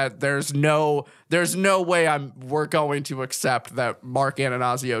 but that there's no way we're going to accept that Mark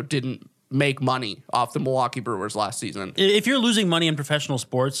Ananazio didn't make money off the Milwaukee Brewers last season. If you're losing money in professional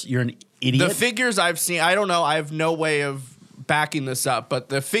sports, you're an idiot. The figures I've seen, I don't know, I have no way of backing this up, but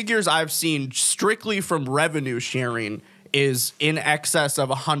the figures I've seen strictly from revenue sharing is in excess of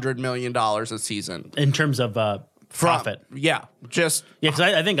 $100 million a season. In terms of profit. Because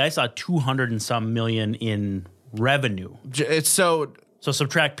I think I saw 200 and some million in revenue. It's so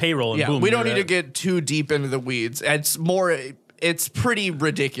subtract payroll and boom. We don't need to get too deep into the weeds. It's pretty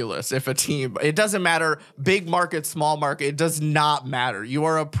ridiculous if a team, it doesn't matter, big market, small market, it does not matter. You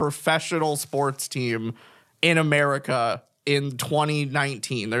are a professional sports team in America in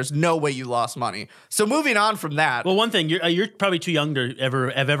 2019. There's no way you lost money. So moving on from that. Well, one thing, you're probably too young to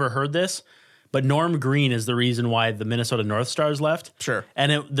have ever heard this, but Norm Green is the reason why the Minnesota North Stars left. Sure.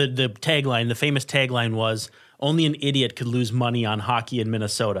 And the famous tagline was, only an idiot could lose money on hockey in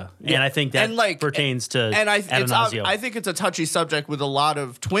Minnesota. Yeah. And I think that pertains to Ananazio. I think it's a touchy subject with a lot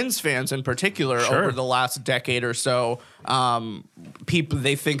of Twins fans in particular over the last decade or so. People,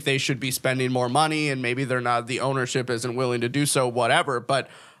 they think they should be spending more money and maybe the ownership isn't willing to do so, whatever. But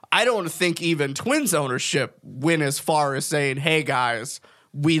I don't think even Twins ownership went as far as saying, hey guys,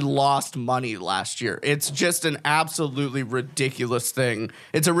 we lost money last year. It's just an absolutely ridiculous thing.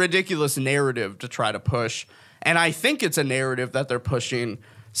 It's a ridiculous narrative to try to push. And I think it's a narrative that they're pushing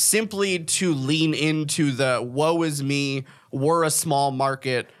simply to lean into the woe is me, we're a small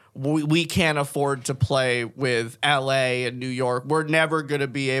market, we can't afford to play with LA and New York. We're never going to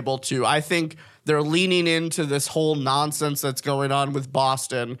be able to. I think They're leaning into this whole nonsense that's going on with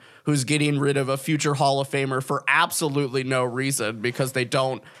Boston, who's getting rid of a future Hall of Famer for absolutely no reason because they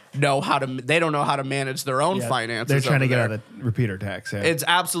don't know how to manage their own finances. They're trying to get out of the repeater tax. Yeah. It's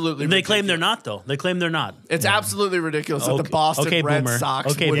absolutely ridiculous. Claim they're not, though. They claim they're not. It's absolutely ridiculous that the Boston Red Boomer.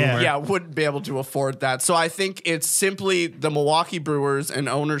 Sox wouldn't be able to afford that. So I think it's simply the Milwaukee Brewers and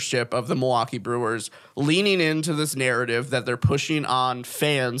ownership of the Milwaukee Brewers leaning into this narrative that they're pushing on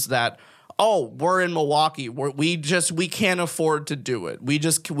fans that, oh, we're in Milwaukee. We can't afford to do it. We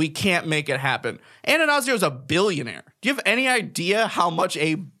can't make it happen. Antanasio is a billionaire. Do you have any idea how much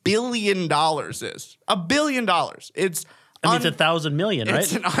 $1 billion is? $1 billion. It's 1,000 million, right?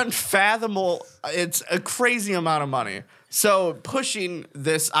 It's an unfathomable. It's a crazy amount of money. So pushing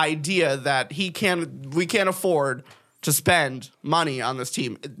this idea that we can't afford to spend money on this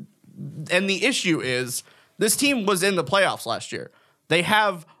team, and the issue is this team was in the playoffs last year. They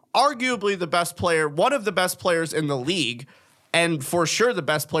have arguably the best player, one of the best players in the league, and for sure the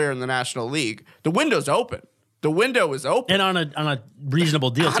best player in the National League. The window's open. The window is open. And on a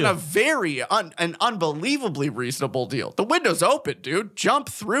reasonable deal, too. On a very, an unbelievably reasonable deal. The window's open, dude. Jump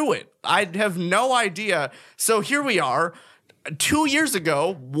through it. I have no idea. So here we are. 2 years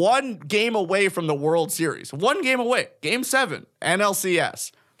ago, 1 game away from the World Series. 1 game away. Game 7,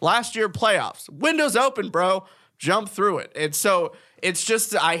 NLCS. Last year, playoffs. Window's open, bro. Jump through it. It's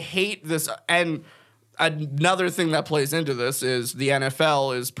just, I hate this. And another thing that plays into this is the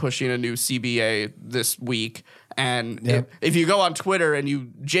NFL is pushing a new CBA this week. And if you go on Twitter and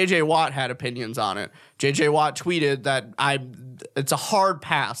JJ Watt had opinions on it. JJ Watt tweeted that it's a hard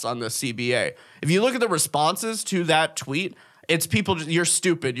pass on the CBA. If you look at the responses to that tweet, it's people, you're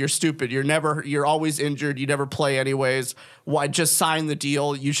stupid. You're always injured. You never play anyways. Why just sign the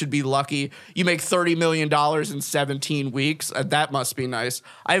deal? You should be lucky. You make $30 million in 17 weeks. That must be nice.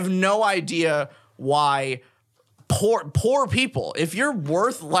 I have no idea why poor people, if you're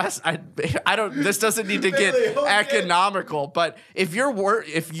worth less, I don't, this doesn't need to get economical, but if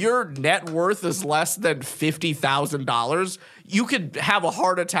your net worth is less than $50,000, you could have a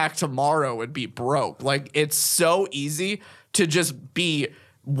heart attack tomorrow and be broke. Like, it's so easy to just be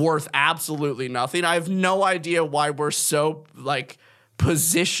worth absolutely nothing. I have no idea why we're so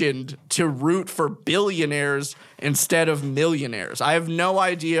positioned to root for billionaires instead of millionaires. I have no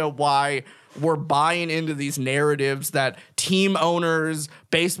idea why we're buying into these narratives that team owners,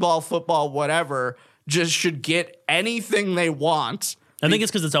 baseball, football, whatever, just should get anything they want. I think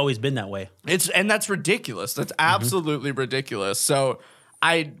it's because it's always been that way. And that's ridiculous. That's absolutely ridiculous. So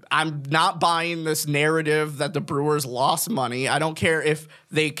I'm not buying this narrative that the Brewers lost money. I don't care if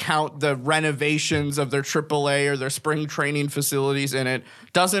they count the renovations of their AAA or their spring training facilities in it.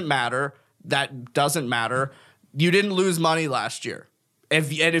 Doesn't matter. That doesn't matter. You didn't lose money last year.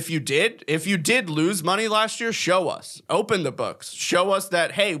 If you did lose money last year, show us. Open the books. Show us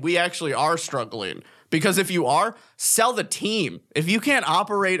that, hey, we actually are struggling. Because if you are, sell the team. If you can't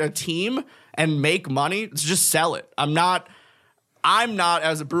operate a team and make money, just sell it. I'm not,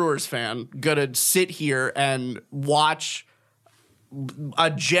 as a Brewers fan, gonna sit here and watch a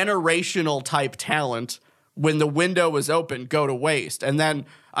generational type talent when the window is open go to waste. And then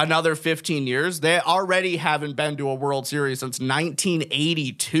another 15 years, they already haven't been to a World Series since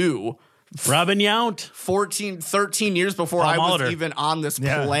 1982. Robin Yount. 13 years before I was even on this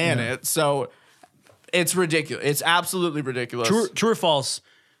planet. Yeah. So it's ridiculous. It's absolutely ridiculous. True or false?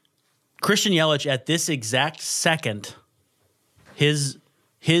 Christian Yelich at this exact second, his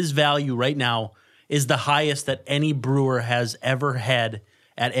value right now is the highest that any Brewer has ever had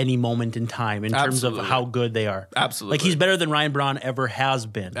at any moment in time in terms of how good they are. Absolutely. Like, he's better than Ryan Braun ever has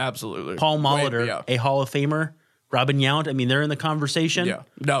been. Absolutely. Paul Molitor, a Hall of Famer. Robin Yount, I mean, they're in the conversation. Yeah.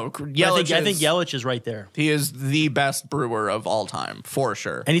 No, Yelich I think Yelich is right there. He is the best Brewer of all time, for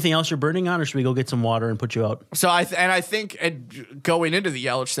sure. Anything else you're burning on, or should we go get some water and put you out? So I think going into the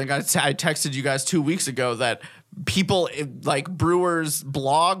Yelich thing, I texted you guys 2 weeks ago that people like Brewers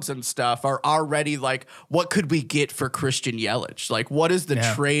blogs and stuff are already like, what could we get for Christian Yelich? Like, what is the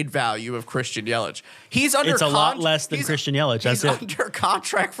trade value of Christian Yelich? He's under It's a lot less than Christian Yelich. That's it. He's under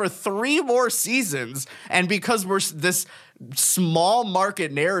contract for 3 more seasons. And because this small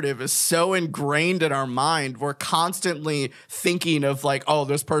market narrative is so ingrained in our mind, we're constantly thinking of like, oh,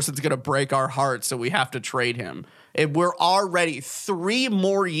 this person's going to break our heart, so we have to trade him. And we're already 3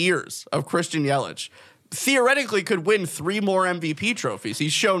 more years of Christian Yelich. Theoretically could win 3 more MVP trophies.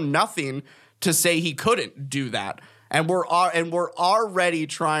 He's shown nothing to say he couldn't do that. And we're already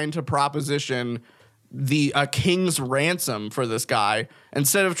trying to proposition a king's ransom for this guy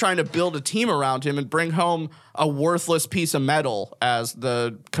instead of trying to build a team around him and bring home a worthless piece of metal, as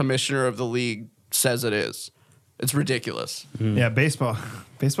the commissioner of the league says it is. It's ridiculous. Yeah, baseball's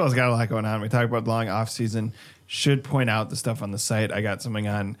got a lot going on. We talked about the long off season. Should point out the stuff on the site. I got something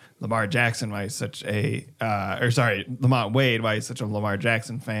on Lamar Jackson, why he's such a Lamont Wade, why he's such a Lamar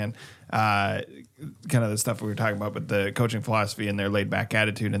Jackson fan. Kind of the stuff we were talking about with the coaching philosophy and their laid back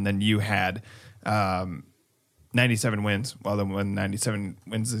attitude. And then you had 97 wins, well, they won 97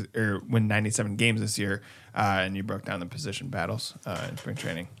 wins or win 97 games this year, and you broke down the position battles in spring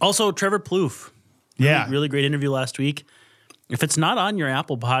training. Also, Trevor Plouffe. Really great interview last week. If it's not on your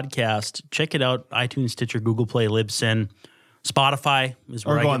Apple podcast, check it out. iTunes, Stitcher, Google Play, Libsyn, Spotify is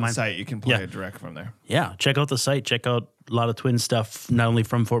where I get mine. Or go on the site. You can play it direct from there. Yeah, check out the site. Check out a lot of Twin stuff, not only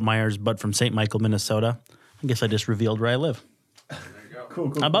from Fort Myers, but from St. Michael, Minnesota. I guess I just revealed where I live. There you go.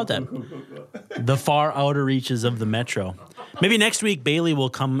 Cool. How about that? The far outer reaches of the metro. Maybe next week Bailey will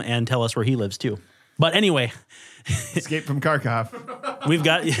come and tell us where he lives too. But anyway. Escape from Kharkov. We've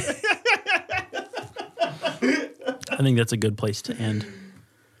got... I think that's a good place to end.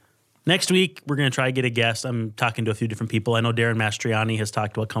 Next week, we're going to try to get a guest. I'm talking to a few different people. I know Darren Mastriani has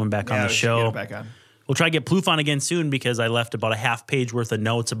talked about coming back on the show. Get him back on. We'll try to get Plouffe on again soon because I left about a half page worth of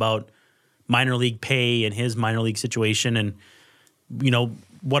notes about minor league pay and his minor league situation and, you know,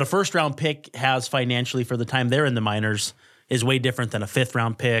 what a first round pick has financially for the time they're in the minors is way different than a 5th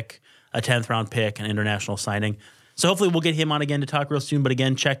round pick, a 10th round pick, an international signing. So hopefully we'll get him on again to talk real soon. But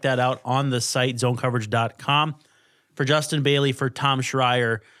again, check that out on the site, zonecoverage.com. For Justin Bailey, for Tom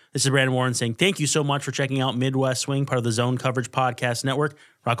Schreier, this is Brandon Warren saying thank you so much for checking out Midwest Swing, part of the Zone Coverage Podcast Network.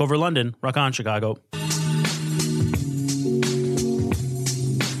 Rock over London, rock on Chicago.